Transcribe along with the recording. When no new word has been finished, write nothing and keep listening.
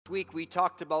week we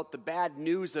talked about the bad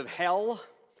news of hell,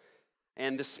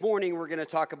 and this morning we're going to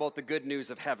talk about the good news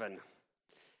of heaven.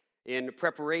 In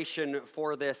preparation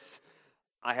for this,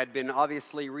 I had been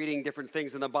obviously reading different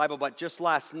things in the Bible, but just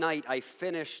last night I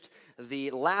finished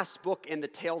the last book in the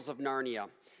Tales of Narnia,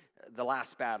 The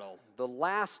Last Battle, the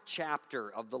last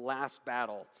chapter of The Last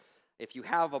Battle. If you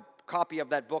have a copy of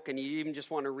that book and you even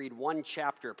just want to read one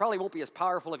chapter, it probably won't be as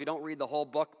powerful if you don't read the whole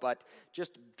book, but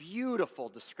just beautiful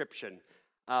description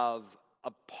of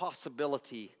a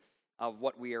possibility of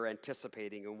what we are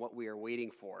anticipating and what we are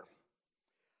waiting for.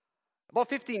 About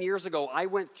 15 years ago, I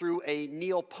went through a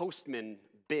Neil Postman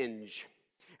binge.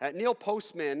 Neil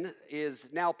Postman is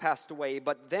now passed away,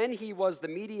 but then he was the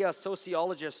media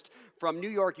sociologist from New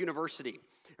York University.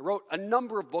 He wrote a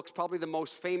number of books. Probably the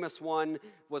most famous one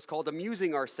was called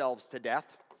Amusing Ourselves to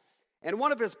Death. And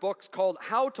one of his books called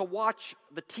How to Watch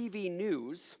the TV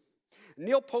News,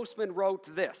 Neil Postman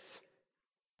wrote this: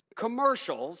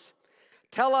 commercials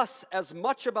tell us as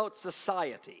much about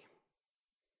society.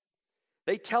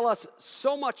 They tell us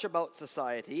so much about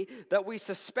society that we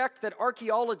suspect that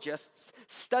archaeologists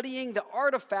studying the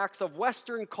artifacts of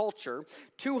Western culture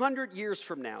 200 years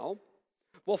from now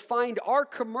will find our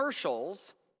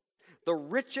commercials the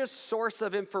richest source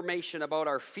of information about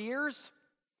our fears,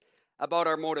 about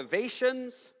our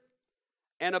motivations,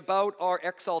 and about our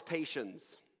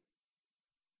exaltations.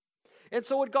 And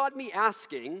so it got me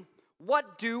asking,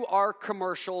 what do our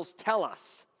commercials tell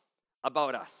us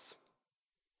about us?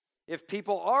 If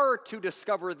people are to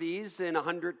discover these in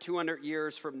 100, 200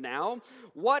 years from now,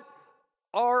 what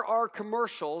are our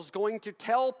commercials going to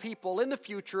tell people in the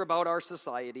future about our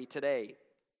society today?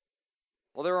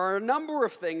 Well, there are a number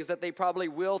of things that they probably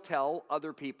will tell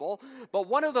other people, but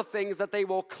one of the things that they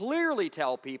will clearly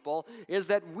tell people is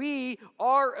that we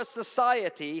are a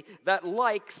society that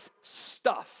likes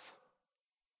stuff.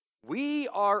 We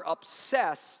are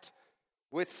obsessed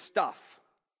with stuff.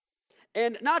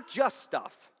 And not just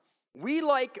stuff. We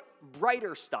like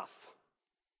brighter stuff,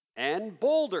 and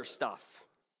bolder stuff,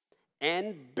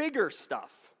 and bigger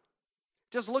stuff.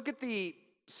 Just look at the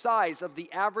size of the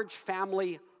average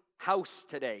family house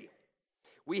today.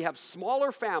 We have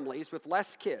smaller families with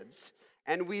less kids,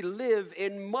 and we live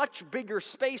in much bigger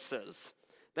spaces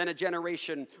than a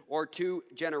generation or two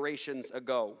generations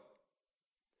ago.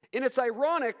 And it's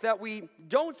ironic that we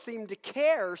don't seem to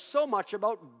care so much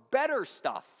about better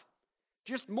stuff,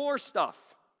 just more stuff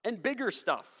and bigger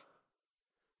stuff.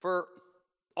 For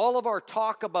all of our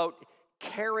talk about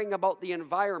caring about the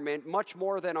environment much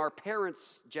more than our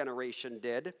parents' generation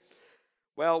did,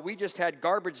 well, we just had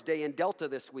Garbage Day in Delta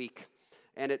this week,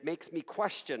 and it makes me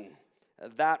question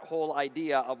that whole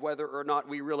idea of whether or not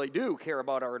we really do care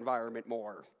about our environment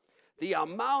more. The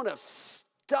amount of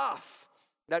stuff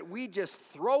that we just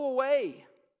throw away.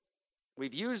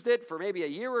 We've used it for maybe a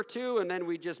year or two, and then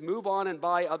we just move on and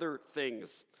buy other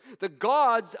things. The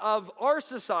gods of our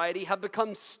society have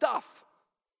become stuff.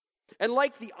 And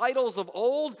like the idols of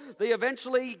old, they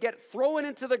eventually get thrown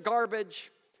into the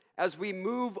garbage as we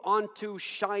move on to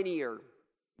shinier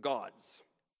gods.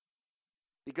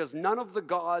 Because none of the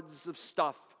gods of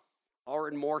stuff are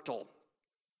immortal.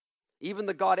 Even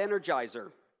the god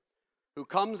Energizer, who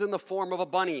comes in the form of a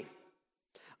bunny,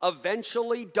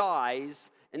 eventually dies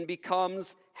and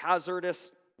becomes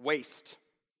hazardous waste.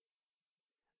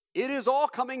 It is all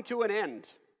coming to an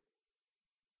end.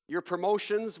 Your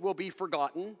promotions will be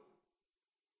forgotten.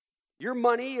 Your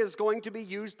money is going to be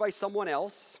used by someone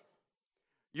else.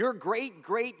 Your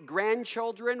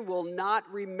great-great-grandchildren will not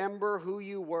remember who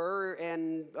you were,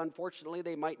 and unfortunately,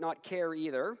 they might not care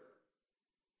either.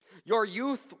 Your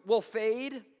youth will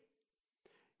fade.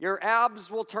 Your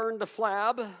abs will turn to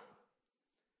flab.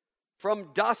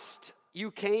 From dust you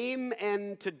came,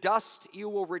 and to dust you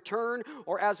will return,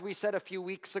 or as we said a few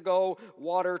weeks ago,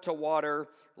 water to water,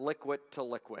 liquid to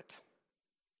liquid.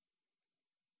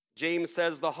 James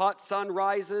says, the hot sun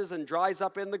rises and dries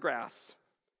up in the grass.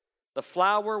 The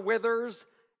flower withers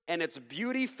and its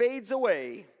beauty fades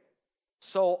away.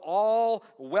 So all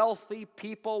wealthy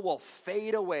people will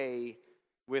fade away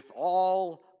with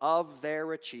all of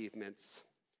their achievements,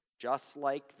 just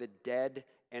like the dead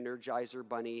Energizer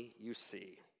bunny you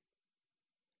see.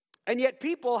 And yet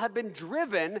people have been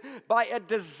driven by a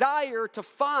desire to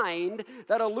find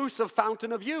that elusive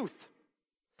fountain of youth.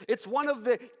 It's one of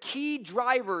the key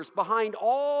drivers behind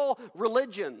all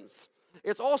religions.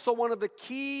 It's also one of the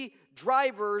key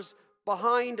drivers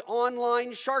behind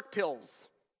online shark pills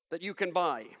that you can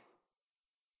buy.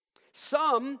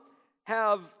 Some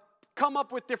have come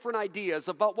up with different ideas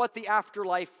about what the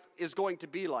afterlife is going to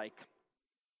be like.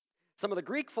 Some of the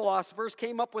Greek philosophers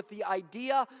came up with the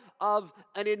idea of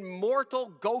an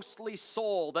immortal ghostly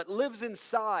soul that lives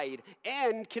inside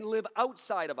and can live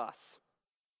outside of us.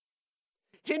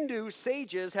 Hindu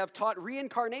sages have taught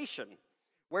reincarnation,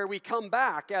 where we come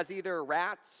back as either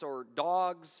rats or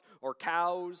dogs or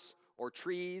cows or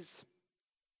trees.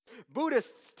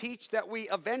 Buddhists teach that we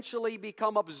eventually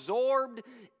become absorbed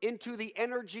into the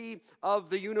energy of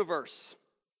the universe.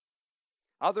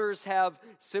 Others have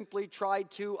simply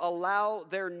tried to allow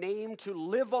their name to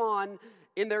live on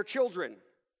in their children.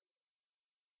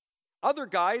 Other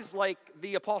guys, like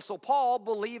the Apostle Paul,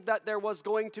 believed that there was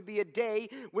going to be a day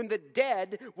when the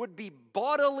dead would be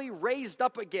bodily raised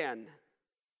up again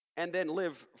and then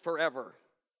live forever.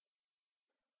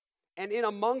 And in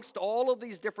amongst all of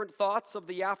these different thoughts of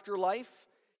the afterlife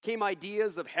came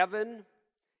ideas of heaven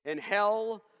and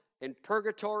hell and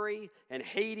purgatory and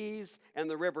Hades and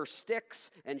the river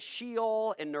Styx and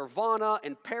Sheol and Nirvana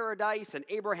and paradise and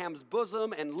Abraham's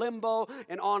bosom and limbo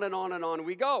and on and on and on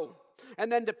we go.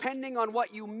 And then depending on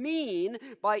what you mean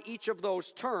by each of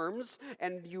those terms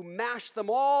and you mash them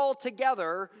all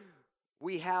together,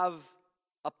 we have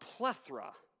a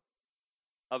plethora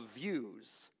of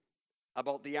views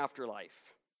about the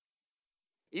afterlife.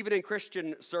 Even in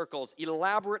Christian circles,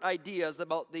 elaborate ideas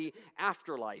about the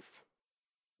afterlife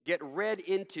get read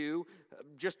into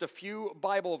just a few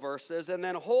Bible verses, and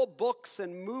then whole books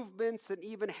and movements and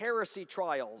even heresy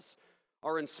trials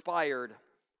are inspired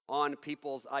on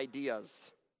people's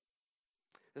ideas.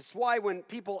 That's why when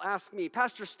people ask me,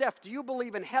 Pastor Steph, do you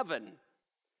believe in heaven?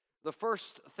 The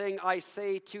first thing I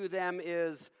say to them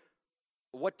is,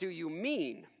 what do you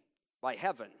mean by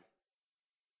heaven?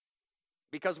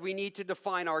 Because we need to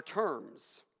define our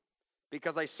terms.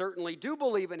 Because I certainly do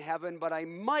believe in heaven, but I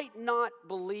might not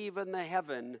believe in the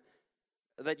heaven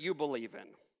that you believe in.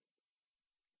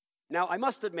 Now, I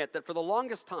must admit that for the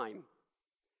longest time,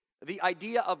 the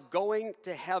idea of going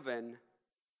to heaven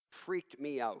freaked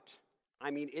me out.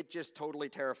 I mean, it just totally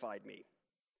terrified me.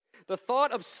 The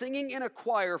thought of singing in a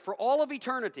choir for all of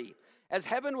eternity, as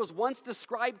heaven was once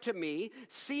described to me,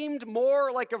 seemed more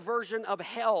like a version of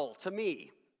hell to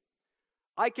me.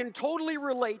 I can totally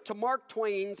relate to Mark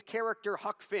Twain's character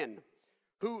Huck Finn,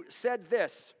 who said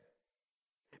this: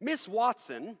 Miss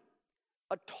Watson,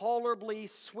 a tolerably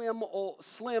slim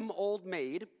old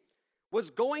maid,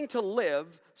 was going to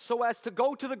live so as to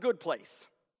go to the good place.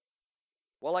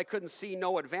 Well, I couldn't see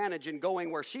no advantage in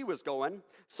going where she was going,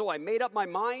 so I made up my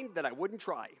mind that I wouldn't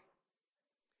try.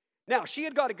 Now, she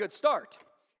had got a good start,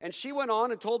 and she went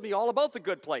on and told me all about the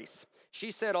good place.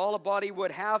 She said all a body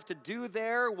would have to do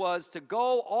there was to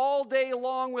go all day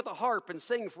long with a harp and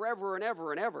sing forever and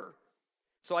ever and ever.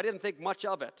 So I didn't think much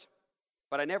of it,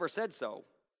 but I never said so.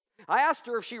 I asked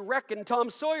her if she reckoned Tom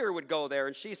Sawyer would go there,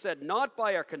 and she said not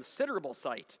by a considerable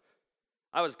sight.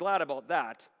 I was glad about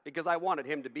that because I wanted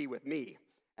him to be with me,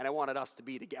 and I wanted us to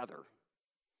be together.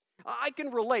 I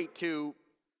can relate to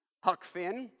Huck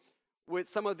Finn with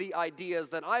some of the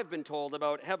ideas that I've been told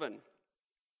about heaven.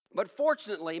 But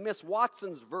fortunately, Miss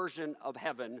Watson's version of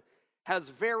heaven has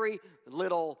very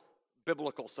little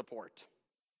biblical support.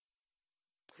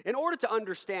 In order to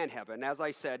understand heaven, as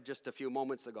I said just a few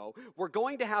moments ago, we're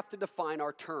going to have to define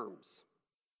our terms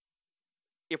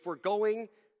if we're going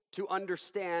to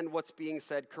understand what's being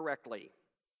said correctly.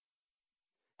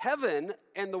 Heaven,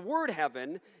 and the word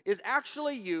heaven, is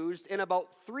actually used in about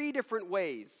 3 different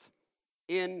ways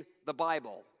in the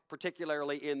Bible,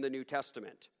 particularly in the New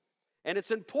Testament. And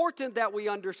it's important that we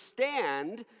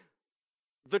understand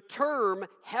the term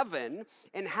heaven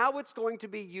and how it's going to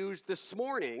be used this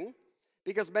morning,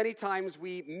 because many times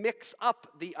we mix up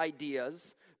the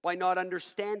ideas by not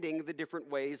understanding the different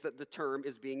ways that the term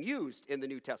is being used in the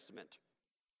New Testament.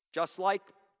 Just like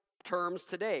terms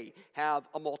today have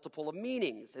a multiple of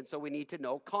meanings, and so we need to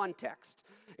know context.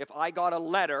 If I got a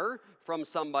letter from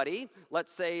somebody,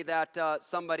 let's say that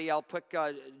I'll put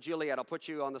Juliet, I'll put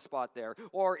you on the spot there,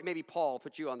 or maybe Paul,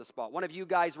 put you on the spot. One of you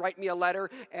guys write me a letter,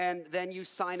 and then you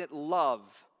sign it love.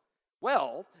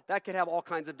 Well, that could have all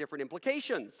kinds of different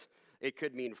implications. It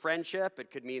could mean friendship.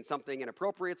 It could mean something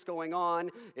inappropriate's going on.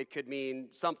 It could mean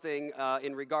something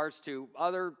in regards to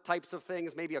other types of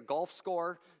things, maybe a golf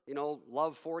score,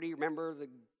 love 40. Remember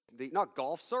not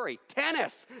golf, sorry,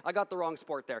 tennis. I got the wrong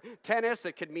sport there. Tennis,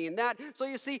 it could mean that. So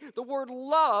you see, the word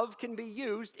love can be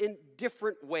used in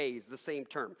different ways, the same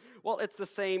term. Well, it's the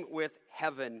same with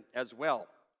heaven as well.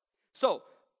 So,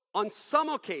 on some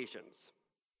occasions,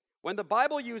 when the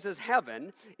Bible uses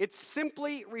heaven, it's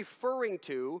simply referring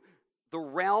to the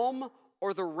realm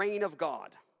or the reign of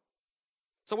God.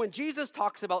 So when Jesus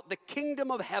talks about the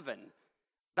kingdom of heaven,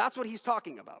 that's what he's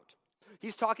talking about.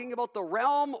 He's talking about the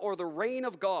realm or the reign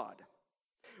of God.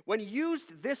 When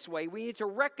used this way, we need to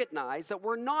recognize that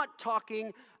we're not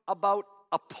talking about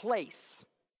a place.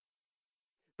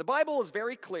 The Bible is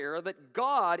very clear that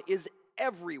God is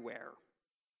everywhere.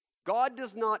 God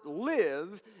does not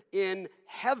live in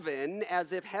heaven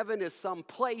as if heaven is some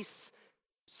place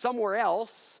somewhere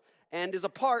else and is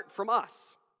apart from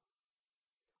us.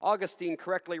 Augustine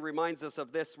correctly reminds us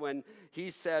of this when he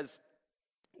says,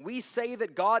 "We say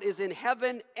that God is in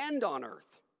heaven and on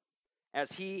earth,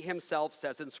 as he himself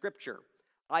says in Scripture,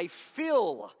 'I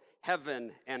fill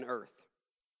heaven and earth.'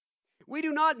 We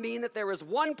do not mean that there is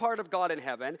one part of God in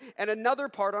heaven and another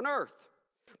part on earth,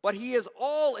 but he is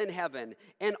all in heaven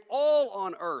and all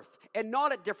on earth, and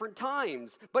not at different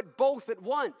times, but both at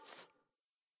once."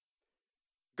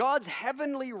 God's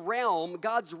heavenly realm,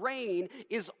 God's reign,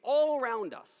 is all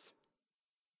around us.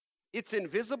 It's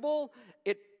invisible,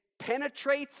 it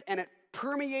penetrates and it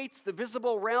permeates the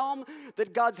visible realm,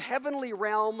 that God's heavenly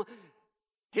realm,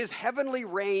 his heavenly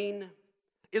reign,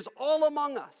 is all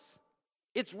among us.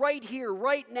 It's right here,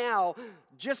 right now,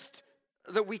 just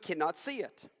that we cannot see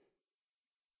it.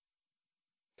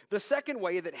 The second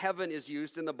way that heaven is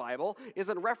used in the Bible is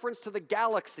in reference to the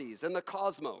galaxies and the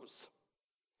cosmos.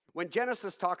 When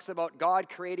Genesis talks about God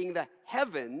creating the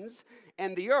heavens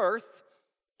and the earth,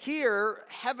 here,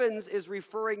 heavens is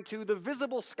referring to the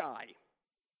visible sky,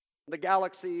 the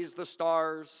galaxies, the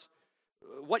stars,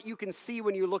 what you can see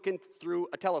when you look in through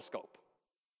a telescope.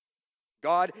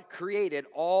 God created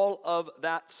all of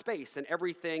that space and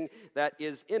everything that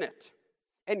is in it.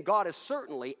 And God is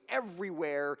certainly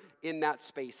everywhere in that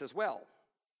space as well.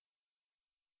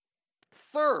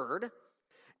 Third,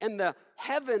 and the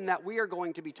heaven that we are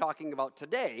going to be talking about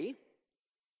today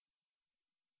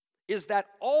is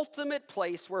that ultimate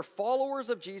place where followers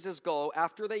of Jesus go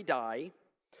after they die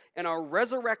and are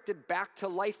resurrected back to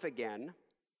life again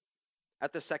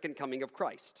at the second coming of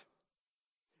Christ.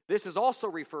 This is also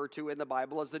referred to in the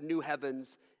Bible as the new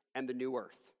heavens and the new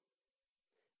earth.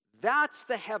 That's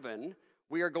the heaven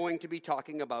we are going to be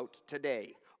talking about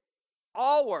today.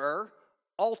 Our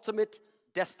ultimate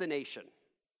destination.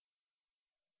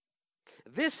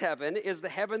 This heaven is the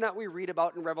heaven that we read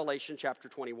about in Revelation chapter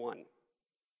 21.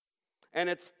 And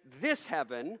it's this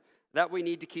heaven that we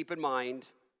need to keep in mind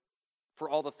for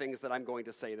all the things that I'm going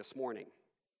to say this morning.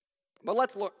 But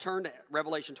let's turn to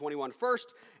Revelation 21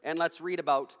 first, and let's read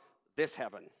about this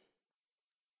heaven.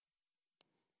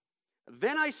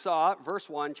 Then I saw, verse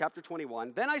 1, chapter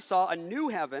 21, then I saw a new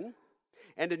heaven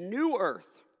and a new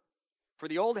earth, for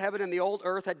the old heaven and the old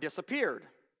earth had disappeared,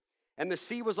 and the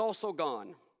sea was also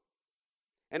gone.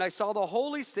 And I saw the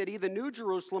holy city, the new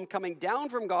Jerusalem, coming down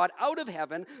from God out of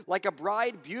heaven like a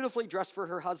bride beautifully dressed for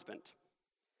her husband.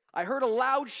 I heard a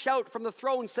loud shout from the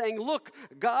throne saying, "Look,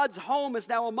 God's home is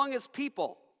now among his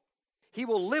people. He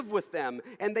will live with them,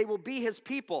 and they will be his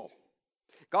people.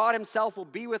 God himself will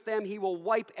be with them. He will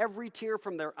wipe every tear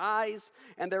from their eyes,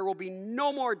 and there will be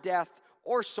no more death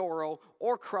or sorrow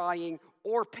or crying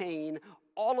or pain.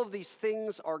 All of these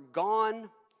things are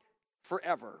gone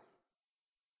forever."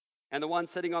 And the one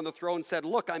sitting on the throne said,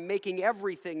 "Look, I'm making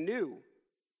everything new."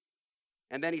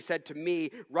 And then he said to me,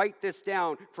 "Write this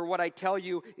down, for what I tell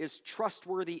you is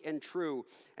trustworthy and true."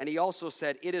 And he also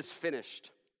said, "It is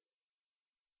finished.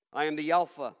 I am the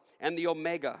Alpha and the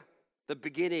Omega, the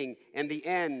beginning and the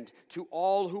end. To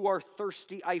all who are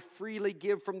thirsty, I freely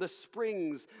give from the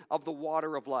springs of the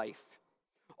water of life.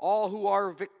 All who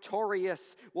are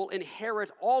victorious will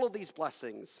inherit all of these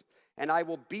blessings, and I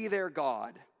will be their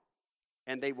God,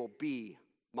 and they will be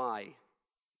my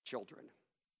children."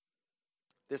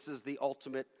 This is the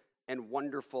ultimate and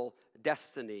wonderful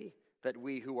destiny that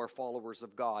we who are followers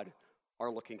of God are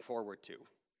looking forward to.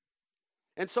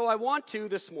 And so I want to,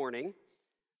 this morning,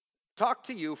 talk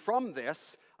to you from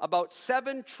this about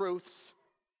 7 truths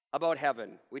about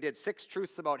heaven. We did 6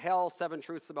 truths about hell, 7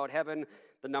 truths about heaven.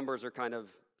 The numbers are kind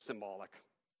of symbolic.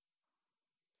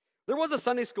 There was a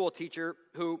Sunday school teacher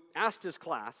who asked his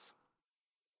class,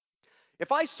 if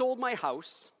I sold my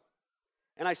house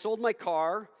and I sold my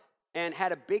car and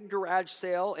had a big garage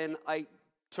sale and I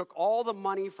took all the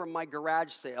money from my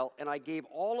garage sale and I gave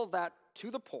all of that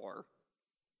to the poor,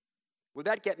 would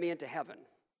that get me into heaven?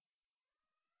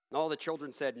 And all the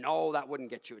children said, no, that wouldn't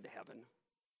get you into heaven.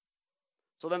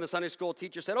 So then the Sunday school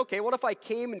teacher said, okay, what if I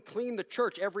came and cleaned the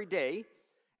church every day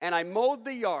and I mowed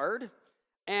the yard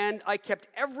and I kept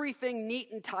everything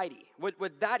neat and tidy?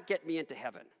 Would that get me into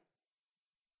heaven?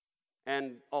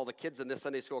 And all the kids in this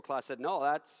Sunday school class said, no,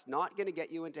 that's not going to get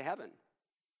you into heaven.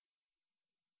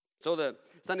 So the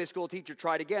Sunday school teacher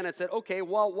tried again and said, okay,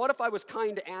 well, what if I was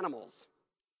kind to animals?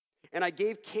 And I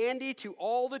gave candy to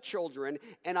all the children,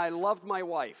 and I loved my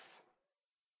wife.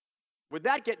 Would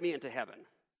that get me into heaven?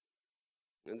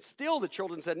 And still the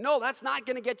children said, no, that's not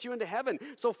going to get you into heaven.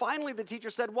 So finally the teacher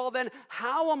said, well, then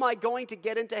how am I going to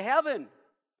get into heaven?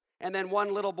 And then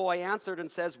one little boy answered and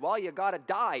says, well, you got to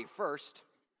die first.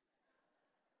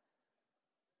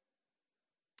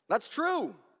 That's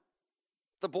true.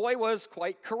 The boy was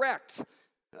quite correct.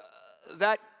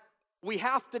 That we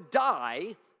have to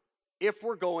die if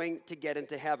we're going to get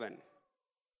into heaven.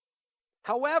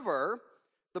 However,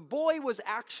 the boy was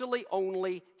actually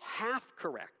only half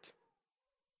correct.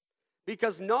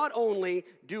 Because not only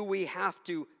do we have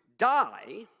to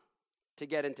die to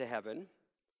get into heaven,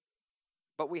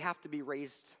 but we have to be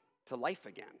raised to life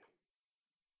again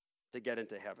to get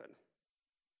into heaven.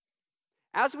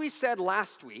 As we said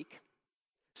last week,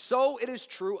 so it is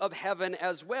true of heaven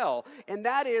as well, and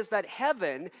that is that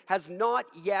heaven has not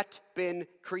yet been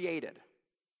created.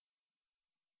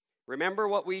 Remember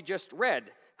what we just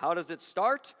read. How does it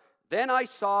start? Then I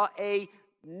saw a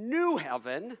new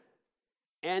heaven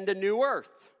and a new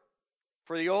earth.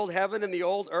 For the old heaven and the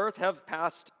old earth have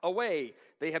passed away.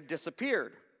 They have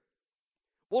disappeared.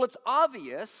 Well, it's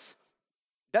obvious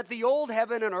that the old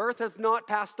heaven and earth have not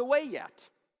passed away yet.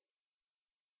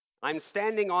 I'm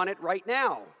standing on it right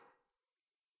now.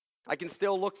 I can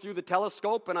still look through the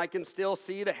telescope and I can still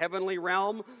see the heavenly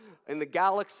realm and the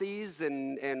galaxies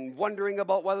and wondering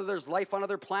about whether there's life on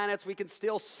other planets. We can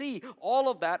still see all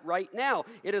of that right now.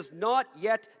 It has not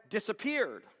yet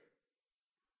disappeared.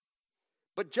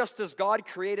 But just as God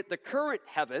created the current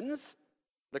heavens,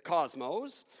 the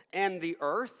cosmos, and the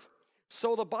earth,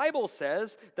 so the Bible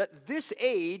says that this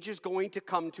age is going to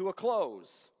come to a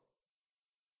close.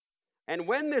 And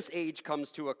when this age comes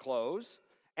to a close,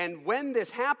 and when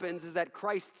this happens is at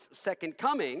Christ's second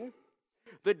coming,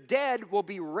 the dead will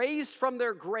be raised from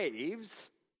their graves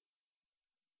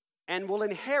and will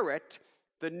inherit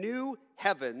the new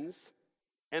heavens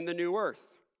and the new earth.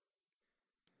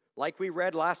 Like we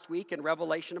read last week in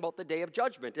Revelation about the day of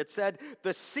judgment. It said,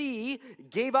 the sea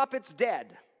gave up its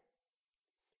dead,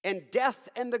 and death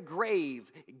and the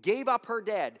grave gave up her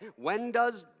dead. When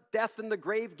does death and the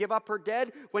grave give up her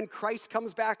dead? When Christ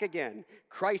comes back again.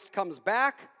 Christ comes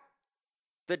back,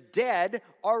 the dead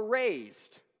are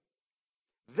raised.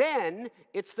 Then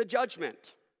it's the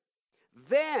judgment.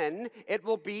 Then it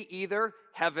will be either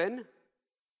heaven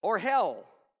or hell.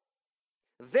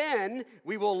 Then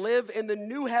we will live in the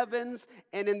new heavens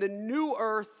and in the new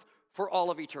earth for all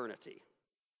of eternity.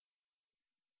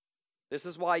 This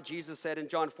is why Jesus said in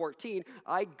John 14,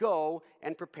 I go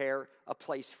and prepare a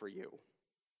place for you.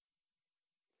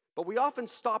 But we often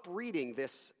stop reading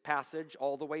this passage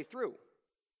all the way through.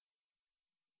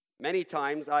 Many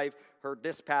times I've heard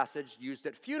this passage used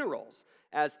at funerals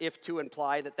as if to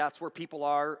imply that that's where people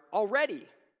are already.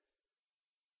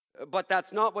 But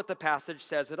that's not what the passage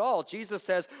says at all. Jesus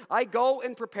says, I go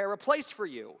and prepare a place for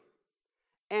you.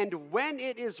 And when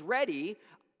it is ready,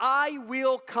 I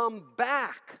will come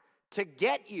back to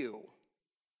get you.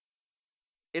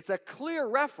 It's a clear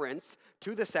reference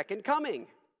to the second coming.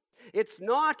 It's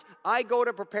not, I go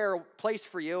to prepare a place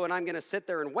for you and I'm going to sit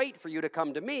there and wait for you to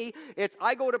come to me. It's,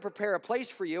 I go to prepare a place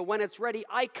for you. When it's ready,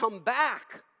 I come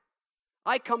back.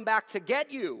 I come back to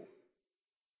get you.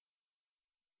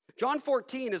 John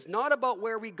 14 is not about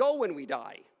where we go when we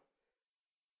die,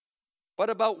 but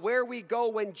about where we go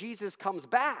when Jesus comes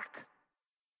back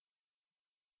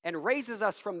and raises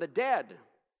us from the dead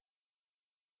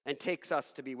and takes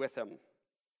us to be with him.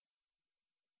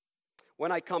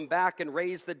 When I come back and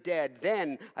raise the dead,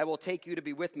 then I will take you to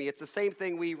be with me. It's the same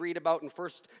thing we read about in 1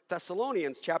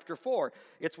 Thessalonians chapter 4.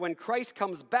 It's when Christ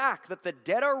comes back that the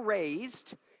dead are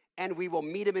raised and we will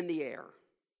meet him in the air.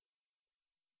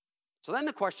 So then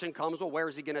the question comes, well, where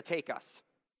is he going to take us?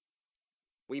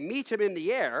 We meet him in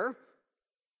the air.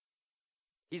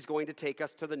 He's going to take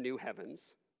us to the new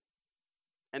heavens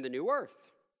and the new earth.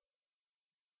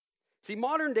 See,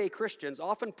 modern day Christians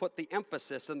often put the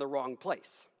emphasis in the wrong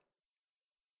place.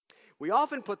 We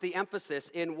often put the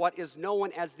emphasis in what is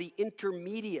known as the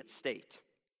intermediate state.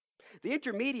 The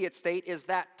intermediate state is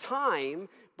that time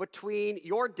between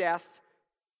your death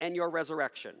and your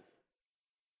resurrection.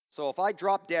 So if I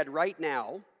drop dead right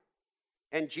now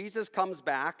and Jesus comes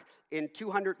back in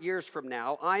 200 years from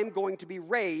now, I'm going to be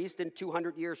raised in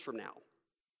 200 years from now.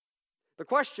 The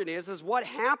question is what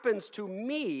happens to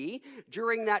me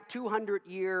during that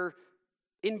 200-year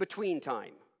in-between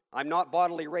time? I'm not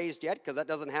bodily raised yet because that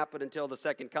doesn't happen until the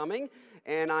second coming,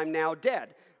 and I'm now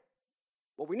dead.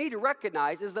 What we need to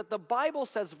recognize is that the Bible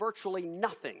says virtually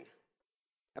nothing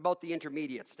about the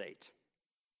intermediate state.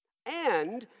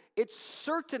 And it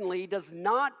certainly does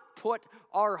not put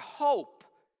our hope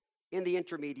in the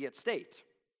intermediate state.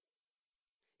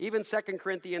 Even 2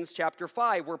 Corinthians chapter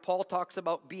 5, where Paul talks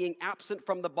about being absent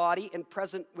from the body and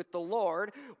present with the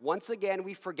Lord, once again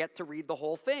we forget to read the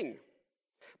whole thing.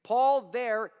 Paul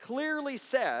there clearly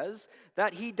says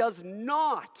that he does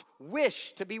not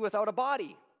wish to be without a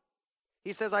body.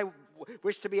 He says, I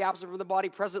wish to be absent from the body,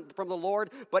 present from the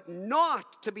Lord, but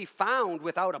not to be found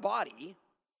without a body.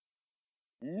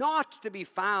 Not to be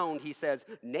found, he says,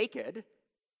 naked.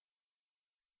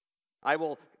 I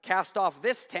will cast off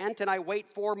this tent and I wait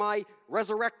for my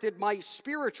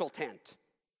spiritual tent.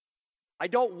 I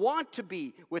don't want to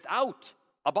be without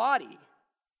a body.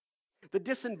 The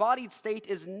disembodied state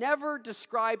is never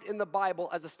described in the Bible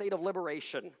as a state of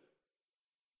liberation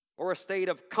or a state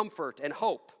of comfort and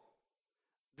hope.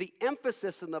 The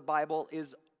emphasis in the Bible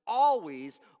is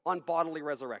always on bodily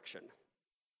resurrection.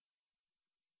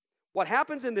 What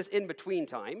happens in this in-between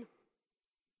time,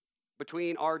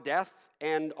 between our death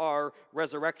and our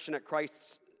resurrection at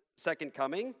Christ's second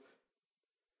coming?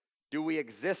 Do we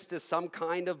exist as some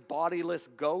kind of bodiless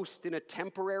ghost in a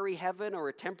temporary heaven or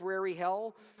a temporary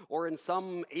hell? Or in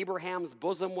some Abraham's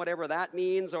bosom, whatever that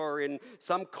means? Or in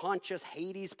some conscious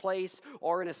Hades place?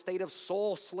 Or in a state of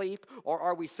soul sleep? Or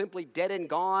are we simply dead and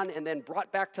gone and then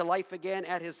brought back to life again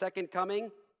at his second coming?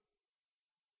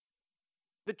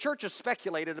 The church has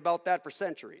speculated about that for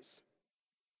centuries.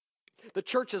 The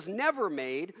church has never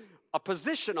made a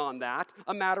position on that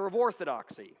a matter of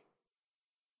orthodoxy.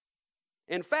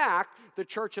 In fact, the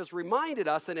church has reminded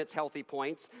us in its healthy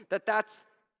points that that's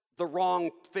the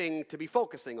wrong thing to be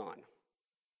focusing on.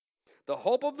 The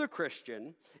hope of the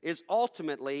Christian is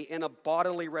ultimately in a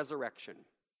bodily resurrection.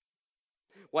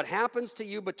 What happens to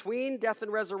you between death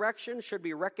and resurrection should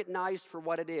be recognized for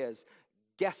what it is: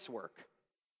 guesswork.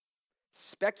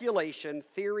 Speculation,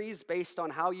 theories based on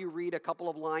how you read a couple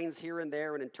of lines here and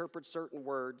there and interpret certain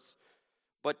words,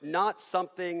 but not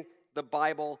something the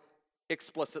Bible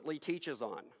explicitly teaches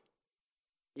on.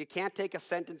 You can't take a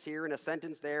sentence here and a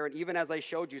sentence there, and even as I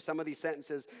showed you, some of these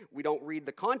sentences, we don't read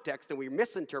the context and we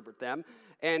misinterpret them,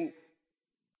 and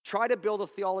try to build a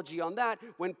theology on that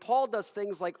when Paul does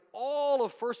things like all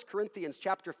of 1 Corinthians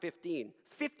chapter 15,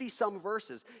 50-some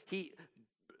verses. He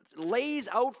lays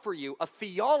out for you a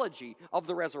theology of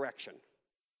the resurrection.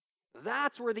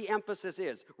 That's where the emphasis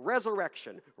is.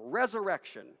 Resurrection,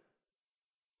 resurrection.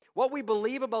 What we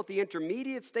believe about the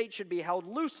intermediate state should be held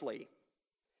loosely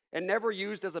and never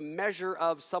used as a measure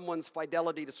of someone's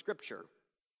fidelity to Scripture.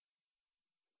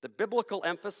 The biblical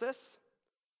emphasis,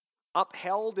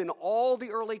 upheld in all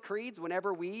the early creeds,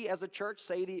 whenever we as a church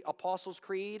say the Apostles'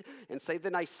 Creed and say the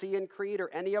Nicene Creed or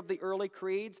any of the early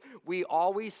creeds, we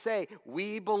always say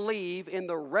we believe in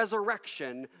the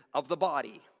resurrection of the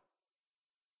body.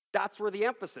 That's where the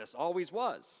emphasis always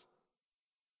was.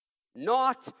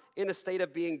 Not in a state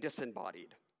of being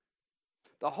disembodied.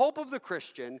 The hope of the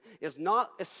Christian is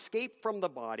not escape from the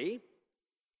body.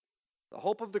 The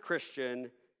hope of the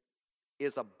Christian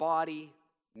is a body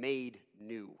made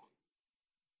new.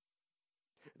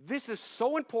 This is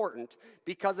so important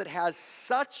because it has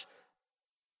such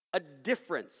a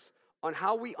difference on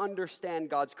how we understand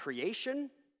God's creation,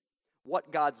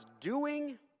 what God's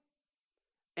doing,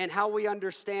 and how we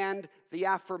understand the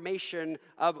affirmation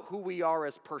of who we are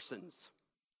as persons.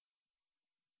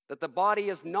 That the body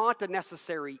is not a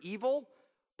necessary evil,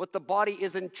 but the body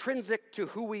is intrinsic to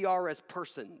who we are as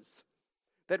persons.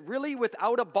 That really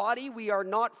without a body, we are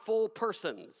not full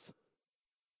persons.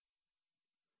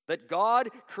 That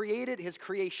God created his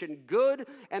creation good,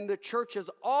 and the church has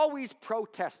always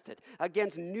protested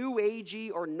against New Agey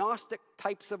or Gnostic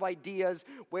types of ideas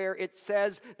where it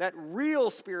says that real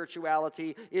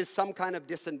spirituality is some kind of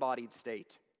disembodied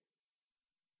state.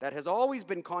 That has always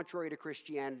been contrary to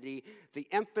Christianity. The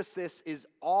emphasis is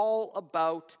all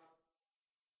about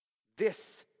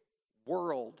this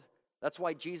world. That's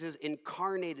why Jesus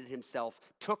incarnated himself,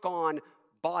 took on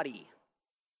body,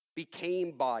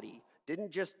 became body.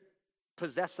 Didn't just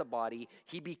possess a body,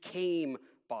 he became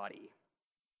body.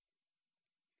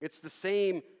 It's the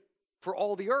same for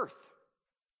all the earth.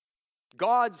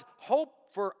 God's hope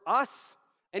for us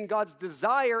and God's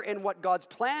desire and what God's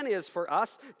plan is for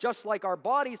us, just like our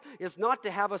bodies, is not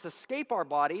to have us escape our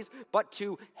bodies, but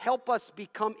to help us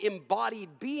become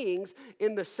embodied beings.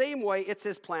 In the same way, it's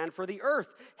his plan for the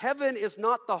earth. Heaven is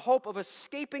not the hope of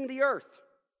escaping the earth.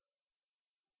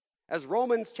 As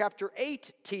Romans chapter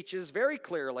 8 teaches very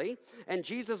clearly, and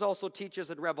Jesus also teaches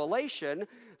in Revelation,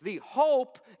 the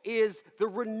hope is the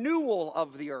renewal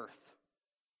of the earth.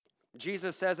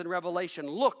 Jesus says in Revelation,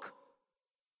 "Look,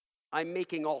 I'm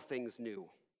making all things new."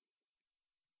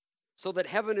 So that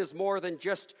heaven is more than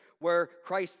just where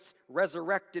Christ's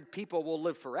resurrected people will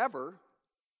live forever.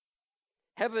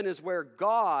 Heaven is where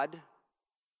God's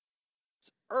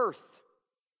earth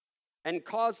and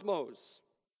cosmos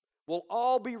will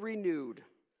all be renewed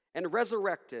and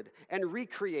resurrected and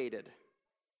recreated.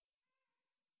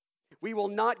 We will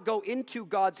not go into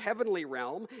God's heavenly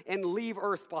realm and leave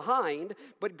earth behind,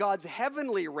 but God's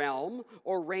heavenly realm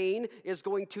or reign is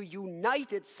going to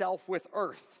unite itself with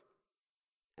earth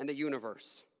and the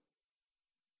universe.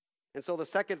 And so the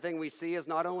second thing we see is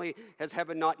not only has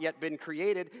heaven not yet been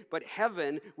created, but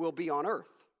heaven will be on earth.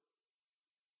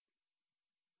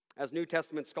 As New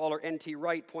Testament scholar N.T.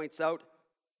 Wright points out,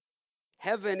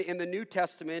 heaven in the New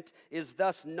Testament is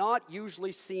thus not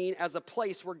usually seen as a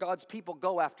place where God's people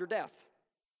go after death.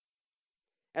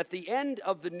 At the end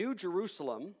of the New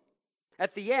Jerusalem,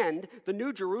 the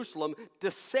New Jerusalem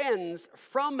descends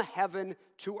from heaven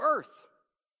to earth,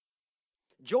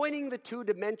 joining the two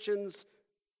dimensions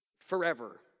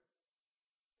forever.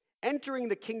 Entering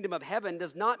the kingdom of heaven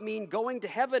does not mean going to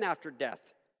heaven after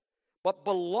death, but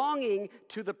belonging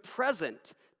to the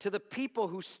present, to the people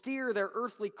who steer their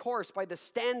earthly course by the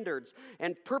standards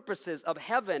and purposes of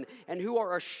heaven and who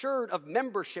are assured of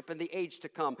membership in the age to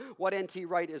come. What N.T.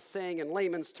 Wright is saying in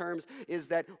layman's terms is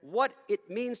that what it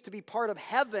means to be part of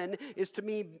heaven is to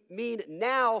mean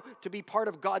now to be part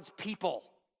of God's people.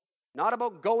 Not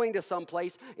about going to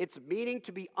someplace. It's meaning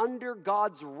to be under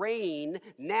God's reign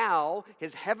now,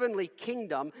 his heavenly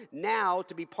kingdom, now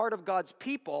to be part of God's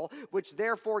people, which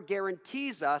therefore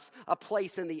guarantees us a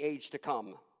place in the age to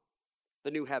come,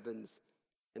 the new heavens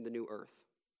and the new earth.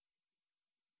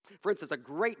 For instance, a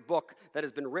great book that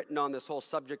has been written on this whole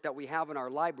subject that we have in our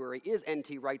library is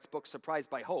N.T. Wright's book, Surprised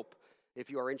by Hope, if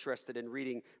you are interested in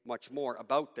reading much more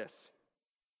about this.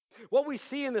 What we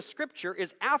see in the scripture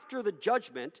is after the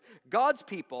judgment, God's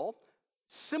people,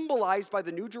 symbolized by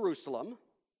the New Jerusalem,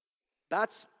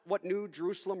 that's what New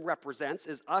Jerusalem represents,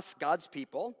 is us, God's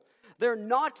people. They're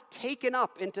not taken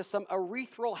up into some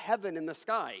ethereal heaven in the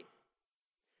sky.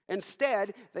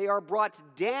 Instead, they are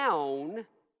brought down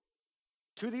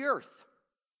to the earth,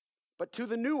 but to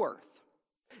the new earth.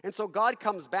 And so God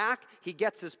comes back, he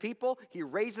gets his people, he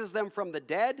raises them from the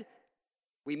dead,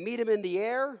 we meet him in the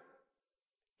air,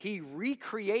 he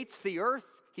recreates the earth,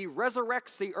 he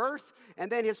resurrects the earth,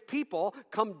 and then his people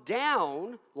come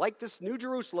down, like this New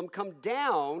Jerusalem, come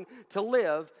down to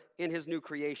live in his new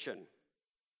creation.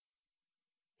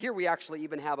 Here we actually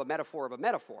even have a metaphor of a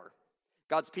metaphor.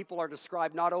 God's people are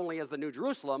described not only as the New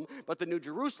Jerusalem, but the New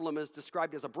Jerusalem is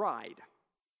described as a bride.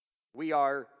 We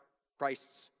are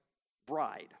Christ's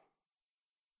bride.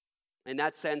 In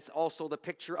that sense, also the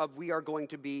picture of we are going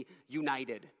to be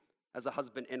united as a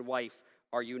husband and wife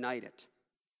are united.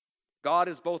 God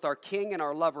is both our king and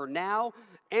our lover now,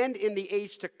 and in the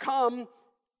age to come,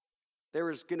 there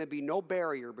is going to be no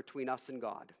barrier between us and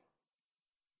God.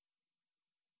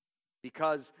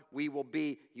 Because we will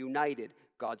be united,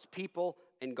 God's people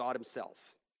and God himself.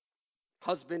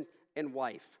 Husband and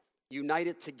wife,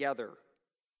 united together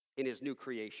in his new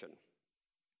creation.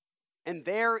 And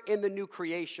there in the new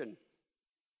creation,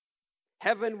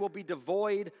 heaven will be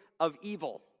devoid of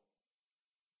evil.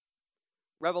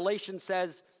 Revelation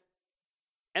says,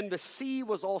 and the sea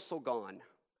was also gone.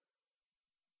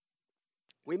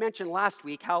 We mentioned last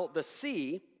week how the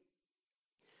sea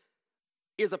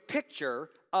is a picture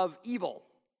of evil.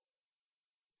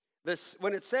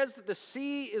 When it says that the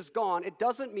sea is gone, it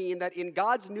doesn't mean that in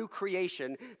God's new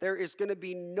creation there is going to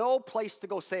be no place to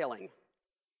go sailing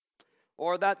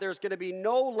or that there's going to be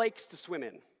no lakes to swim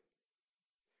in.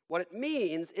 What it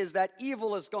means is that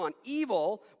evil is gone.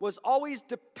 Evil was always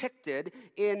depicted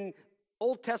in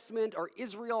Old Testament or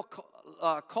Israel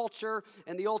culture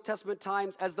in the Old Testament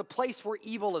times as the place where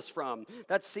evil is from.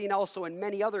 That's seen also in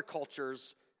many other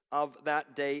cultures of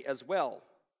that day as well.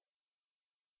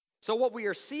 So what we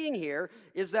are seeing here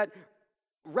is that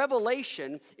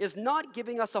Revelation is not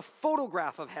giving us a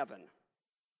photograph of heaven,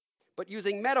 but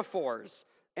using metaphors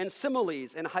and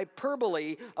similes and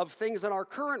hyperbole of things in our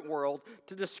current world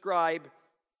to describe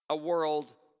a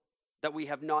world that we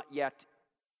have not yet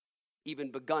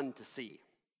even begun to see.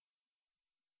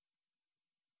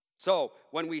 So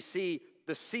when we see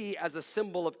the sea as a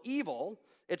symbol of evil,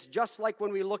 it's just like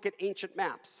when we look at ancient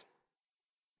maps.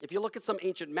 If you look at some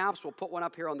ancient maps, we'll put one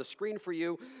up here on the screen for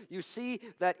you, you see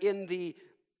that in the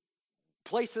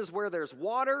places where there's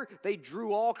water, they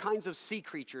drew all kinds of sea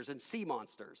creatures and sea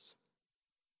monsters.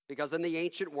 Because in the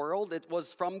ancient world, it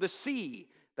was from the sea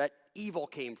that evil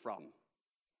came from,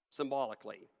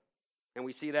 symbolically. And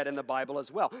we see that in the Bible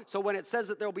as well. So when it says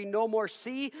that there will be no more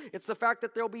sea, it's the fact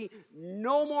that there will be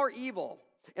no more evil.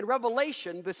 In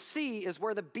Revelation, the sea is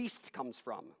where the beast comes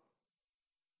from.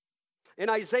 In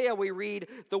Isaiah we read,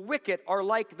 "The wicked are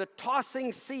like the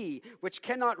tossing sea, which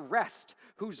cannot rest,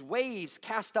 whose waves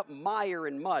cast up mire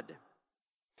and mud."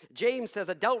 James says,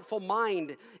 "A doubtful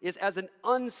mind is as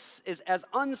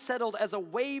unsettled as a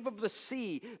wave of the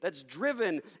sea that's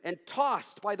driven and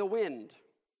tossed by the wind."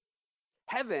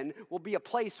 Heaven will be a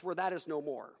place where that is no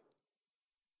more.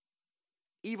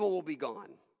 Evil will be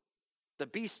gone. The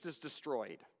beast is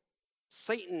destroyed.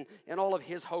 Satan and all of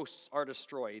his hosts are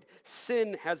destroyed.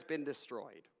 Sin has been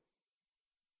destroyed.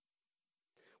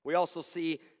 We also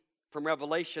see from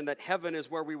Revelation that heaven is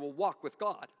where we will walk with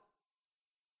God.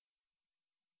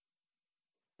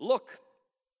 Look,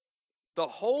 the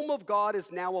home of God is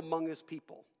now among his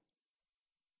people.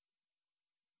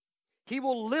 He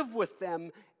will live with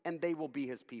them, and they will be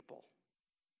his people.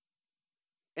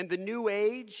 In the new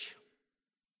age,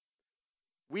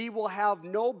 we will have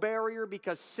no barrier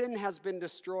because sin has been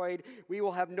destroyed. We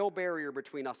will have no barrier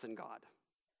between us and God.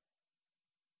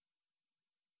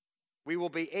 We will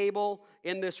be able,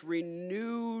 in this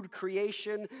renewed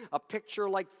creation, a picture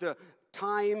like the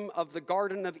time of the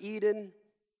Garden of Eden,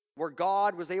 where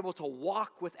God was able to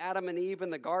walk with Adam and Eve in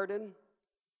the garden.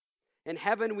 In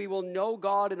heaven, we will know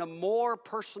God in a more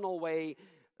personal way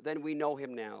than we know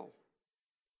him now.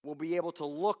 We'll be able to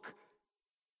look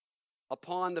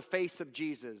upon the face of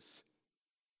Jesus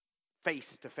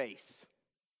face to face.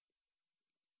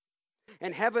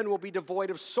 And heaven will be devoid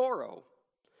of sorrow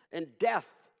and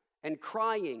death and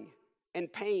crying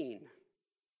and pain.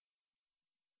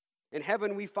 In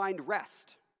heaven, we find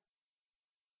rest.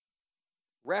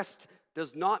 Rest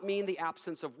does not mean the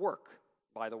absence of work,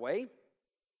 by the way.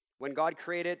 When God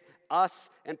created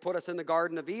us and put us in the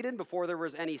Garden of Eden, before there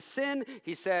was any sin,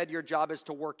 he said, your job is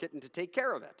to work it and to take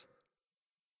care of it.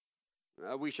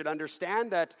 We should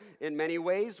understand that in many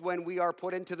ways, when we are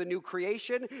put into the new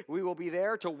creation, we will be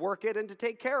there to work it and to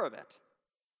take care of it.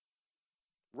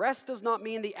 Rest does not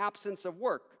mean the absence of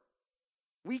work.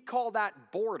 We call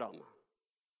that boredom.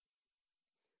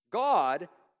 God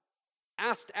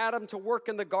asked Adam to work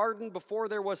in the garden before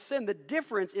there was sin. The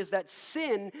difference is that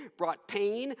sin brought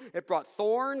pain, it brought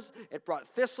thorns, it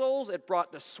brought thistles, it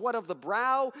brought the sweat of the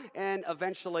brow, and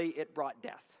eventually it brought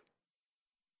death.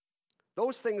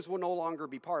 Those things will no longer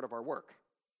be part of our work.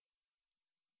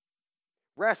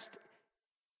 Rest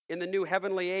in the new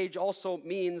heavenly age also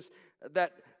means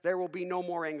that there will be no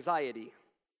more anxiety.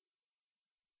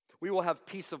 We will have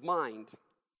peace of mind.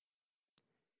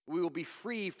 We will be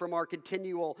free from our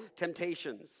continual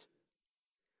temptations.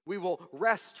 We will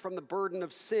rest from the burden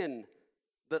of sin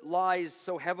that lies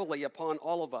so heavily upon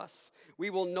all of us. We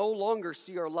will no longer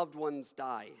see our loved ones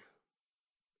die.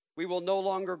 We will no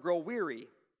longer grow weary.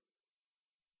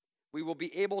 We will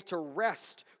be able to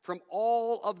rest from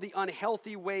all of the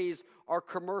unhealthy ways our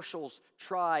commercials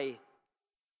try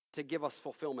to give us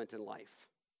fulfillment in life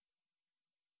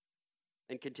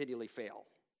and continually fail.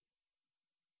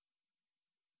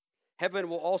 Heaven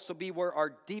will also be where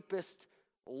our deepest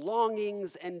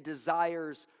longings and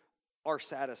desires are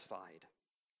satisfied.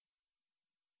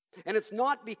 And it's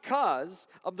not because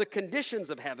of the conditions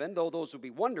of heaven, though those would be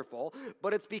wonderful,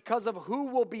 but it's because of who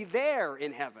will be there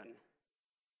in heaven.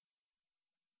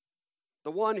 The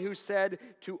one who said,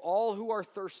 to all who are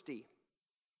thirsty,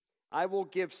 I will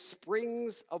give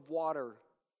springs of water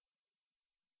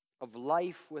of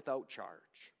life without charge.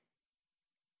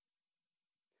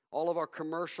 All of our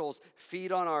commercials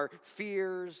feed on our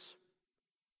fears,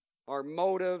 our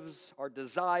motives, our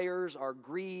desires, our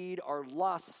greed, our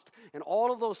lust, and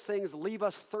all of those things leave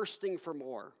us thirsting for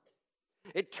more.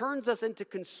 It turns us into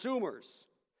consumers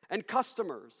and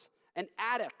customers and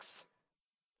addicts.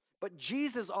 But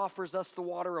Jesus offers us the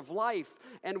water of life,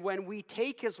 and when we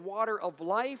take his water of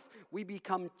life, we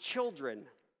become children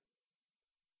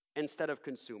instead of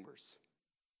consumers.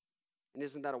 And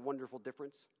isn't that a wonderful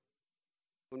difference?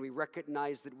 When we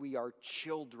recognize that we are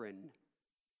children,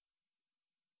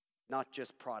 not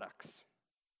just products,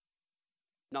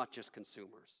 not just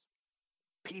consumers,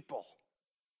 people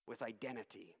with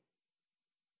identity,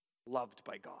 loved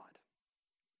by God.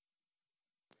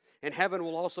 And heaven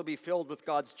will also be filled with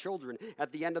God's children.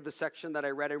 At the end of the section that I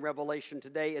read in Revelation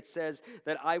today, it says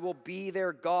that I will be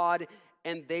their God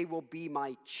and they will be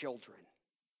my children.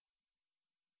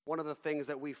 One of the things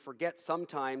that we forget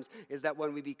sometimes is that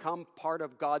when we become part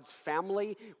of God's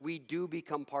family, we do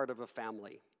become part of a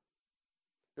family.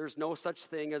 There's no such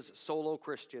thing as solo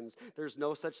Christians. There's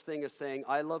no such thing as saying,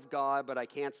 I love God, but I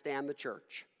can't stand the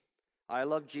church. I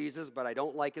love Jesus, but I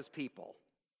don't like his people.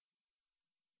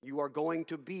 You are going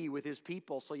to be with his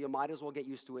people, so you might as well get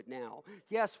used to it now.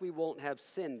 Yes, we won't have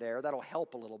sin there. That'll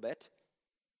help a little bit.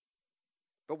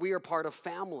 But we are part of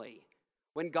family.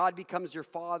 When God becomes your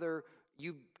father,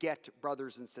 you get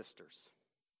brothers and sisters.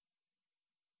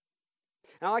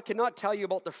 Now, I cannot tell you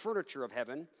about the furniture of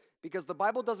heaven because the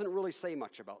Bible doesn't really say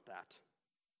much about that.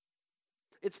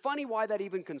 It's funny why that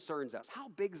even concerns us. How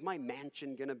big's my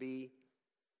mansion going to be?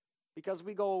 Because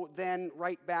we go then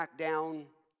right back down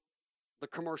the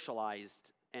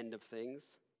commercialized end of things.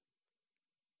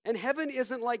 And heaven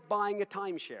isn't like buying a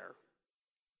timeshare.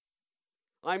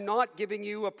 I'm not giving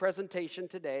you a presentation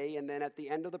today, and then at the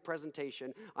end of the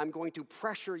presentation, I'm going to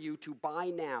pressure you to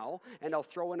buy now, and I'll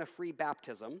throw in a free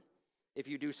baptism if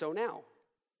you do so now.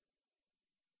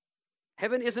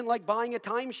 Heaven isn't like buying a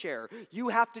timeshare. You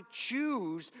have to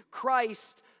choose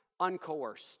Christ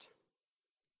uncoerced.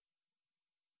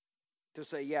 To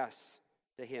say yes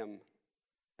to him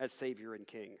as Savior and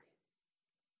King.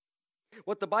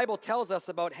 What the Bible tells us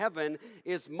about heaven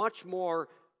is much more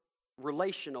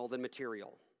relational than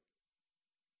material.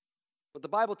 What the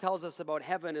Bible tells us about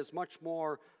heaven is much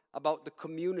more about the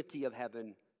community of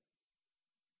heaven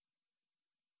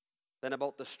than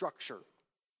about the structure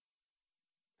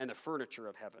and the furniture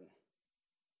of heaven.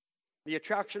 The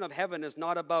attraction of heaven is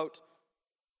not about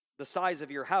the size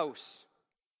of your house,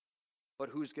 but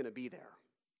who's going to be there.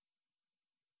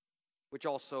 Which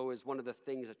also is one of the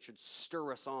things that should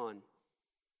stir us on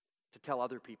to tell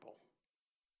other people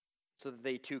so that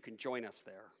they too can join us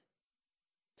there.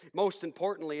 Most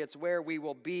importantly, it's where we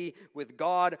will be with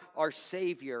God, our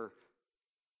Savior,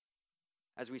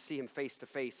 as we see him face to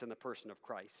face in the person of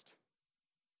Christ,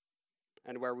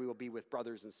 and where we will be with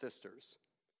brothers and sisters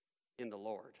in the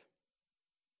Lord.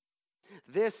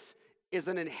 This is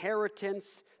an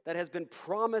inheritance that has been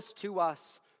promised to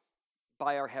us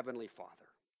by our Heavenly Father.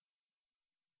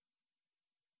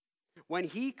 When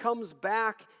he comes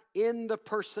back in the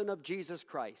person of Jesus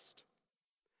Christ,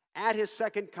 at his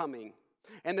second coming,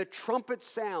 and the trumpet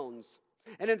sounds,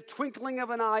 and in a twinkling of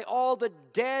an eye, all the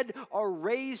dead are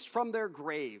raised from their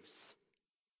graves.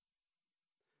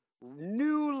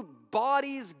 New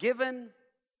bodies given.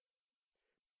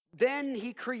 Then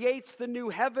he creates the new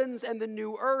heavens and the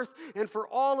new earth, and for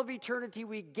all of eternity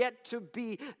we get to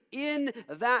be in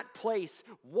that place,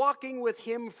 walking with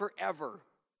him forever,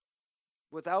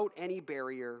 without any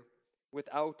barrier,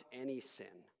 without any sin.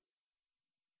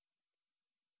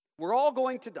 We're all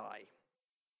going to die,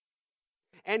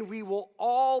 and we will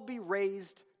all be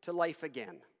raised to life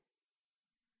again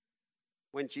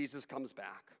when Jesus comes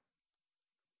back.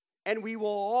 And we will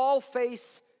all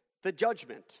face the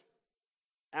judgment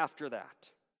after that.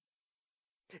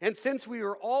 And since we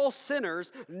are all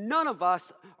sinners, none of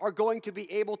us are going to be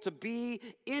able to be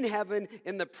in heaven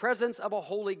in the presence of a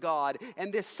holy God.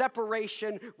 And this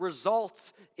separation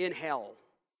results in hell.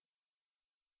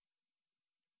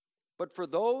 But for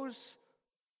those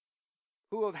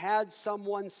who have had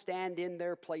someone stand in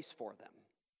their place for them,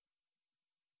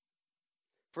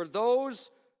 for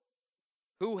those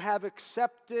who have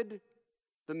accepted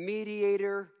the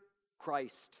mediator,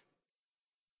 Christ,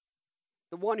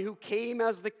 the one who came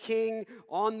as the king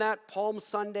on that Palm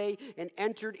Sunday and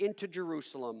entered into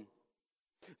Jerusalem,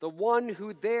 the one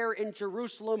who there in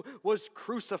Jerusalem was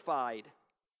crucified,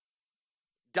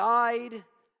 died,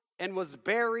 and was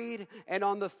buried, and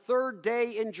on the third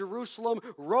day in Jerusalem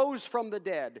rose from the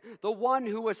dead, the one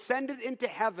who ascended into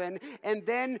heaven, and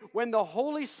then when the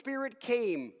Holy Spirit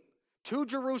came to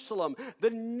Jerusalem,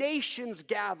 the nations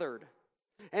gathered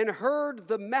and heard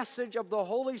the message of the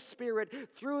Holy Spirit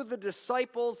through the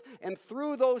disciples and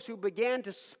through those who began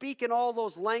to speak in all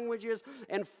those languages.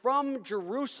 And from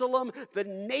Jerusalem, the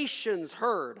nations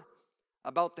heard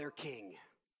about their King,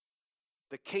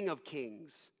 the King of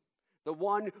Kings, the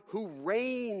one who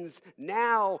reigns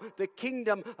now. The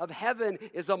kingdom of heaven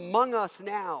is among us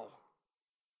now.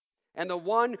 And the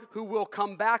one who will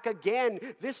come back again,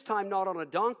 this time not on a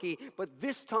donkey, but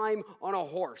this time on a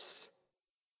horse.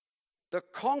 The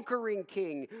conquering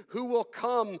king who will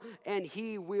come, and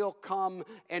he will come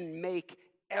and make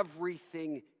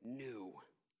everything new.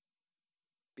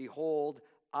 Behold,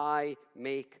 I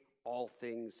make all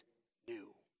things new.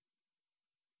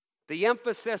 The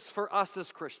emphasis for us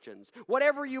as Christians,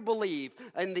 whatever you believe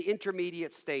in the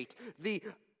intermediate state, the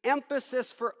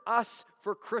emphasis for us,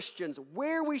 for Christians,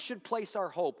 where we should place our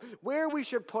hope, where we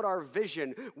should put our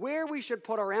vision, where we should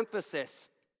put our emphasis,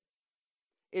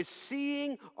 is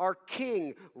seeing our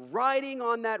King riding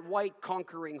on that white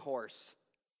conquering horse,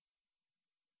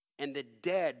 and the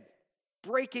dead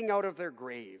breaking out of their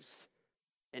graves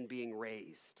and being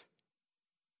raised.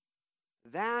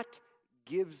 That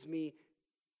gives me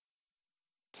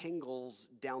tingles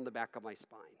down the back of my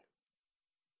spine.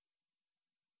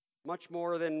 Much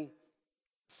more than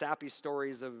sappy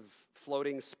stories of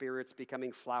floating spirits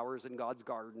becoming flowers in God's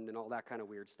garden and all that kind of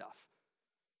weird stuff.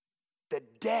 the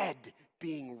dead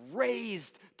being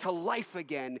raised to life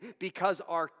again because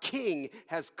our King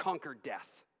has conquered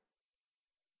death.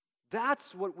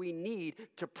 That's what we need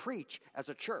to preach as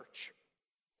a church.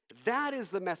 That is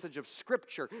the message of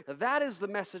Scripture. That is the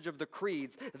message of the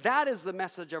creeds. That is the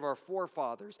message of our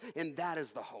forefathers. And that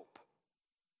is the hope.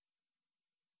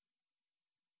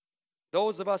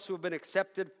 Those of us who have been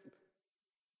accepted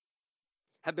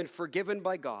have been forgiven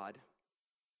by God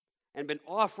and been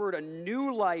offered a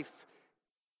new life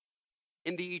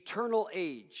in the eternal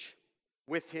age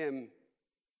with Him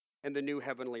in the new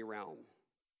heavenly realm,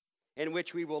 in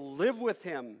which we will live with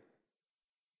Him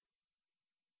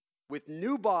with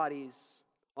new bodies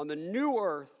on the new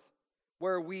earth,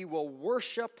 where we will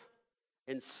worship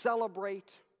and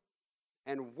celebrate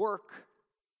and work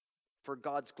for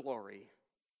God's glory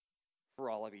for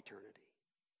all of eternity.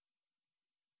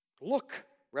 Look,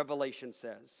 Revelation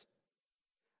says,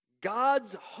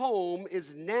 God's home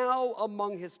is now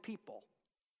among His people.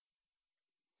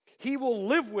 He will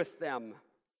live with them,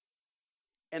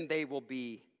 and they will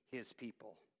be His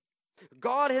people.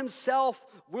 God Himself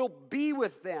will be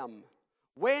with them.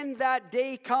 When that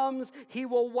day comes, He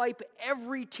will wipe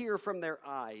every tear from their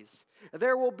eyes.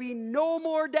 There will be no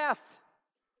more death.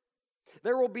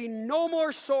 There will be no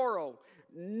more sorrow,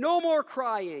 no more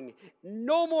crying,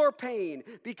 no more pain,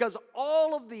 because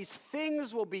all of these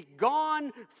things will be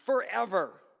gone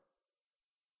forever.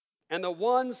 And the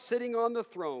one sitting on the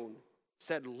throne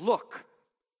said, "Look,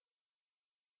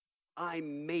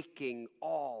 I'm making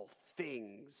all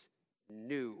things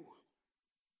new."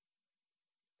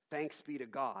 Thanks be to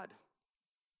God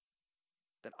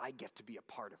that I get to be a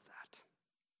part of that.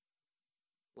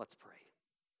 Let's pray.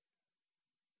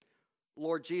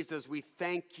 Lord Jesus, we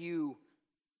thank You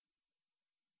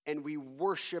and we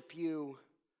worship You.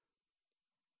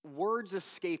 Words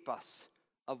escape us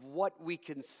of what we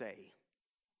can say.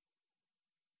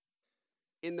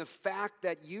 In the fact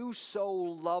that You so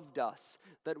loved us,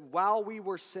 that while we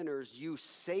were sinners, You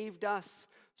saved us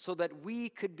so that we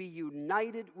could be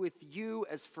united with You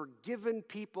as forgiven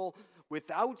people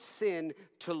without sin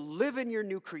to live in Your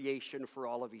new creation for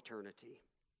all of eternity.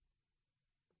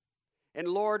 And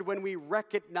Lord, when we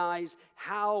recognize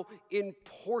how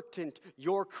important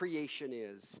Your creation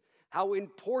is, how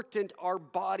important our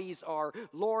bodies are,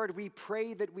 Lord, we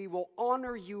pray that we will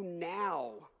honor You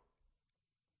now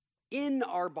in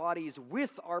our bodies,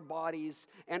 with our bodies,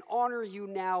 and honor You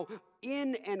now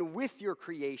in and with Your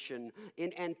creation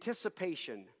in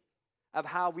anticipation of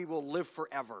how we will live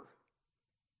forever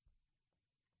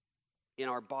in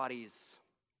our bodies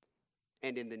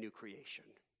and in the new creation.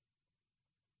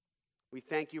 We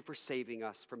thank You for saving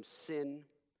us from sin,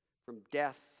 from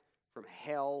death, from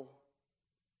hell,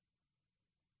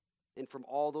 and from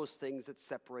all those things that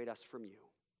separate us from You.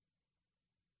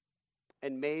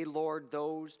 And may, Lord,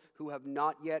 those who have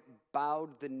not yet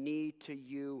bowed the knee to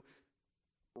You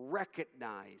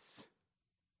recognize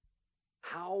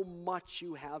how much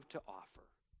You have to offer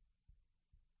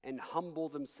and humble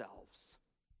themselves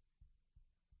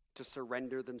to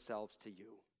surrender themselves to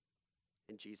You.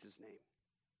 In Jesus' name,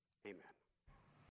 amen.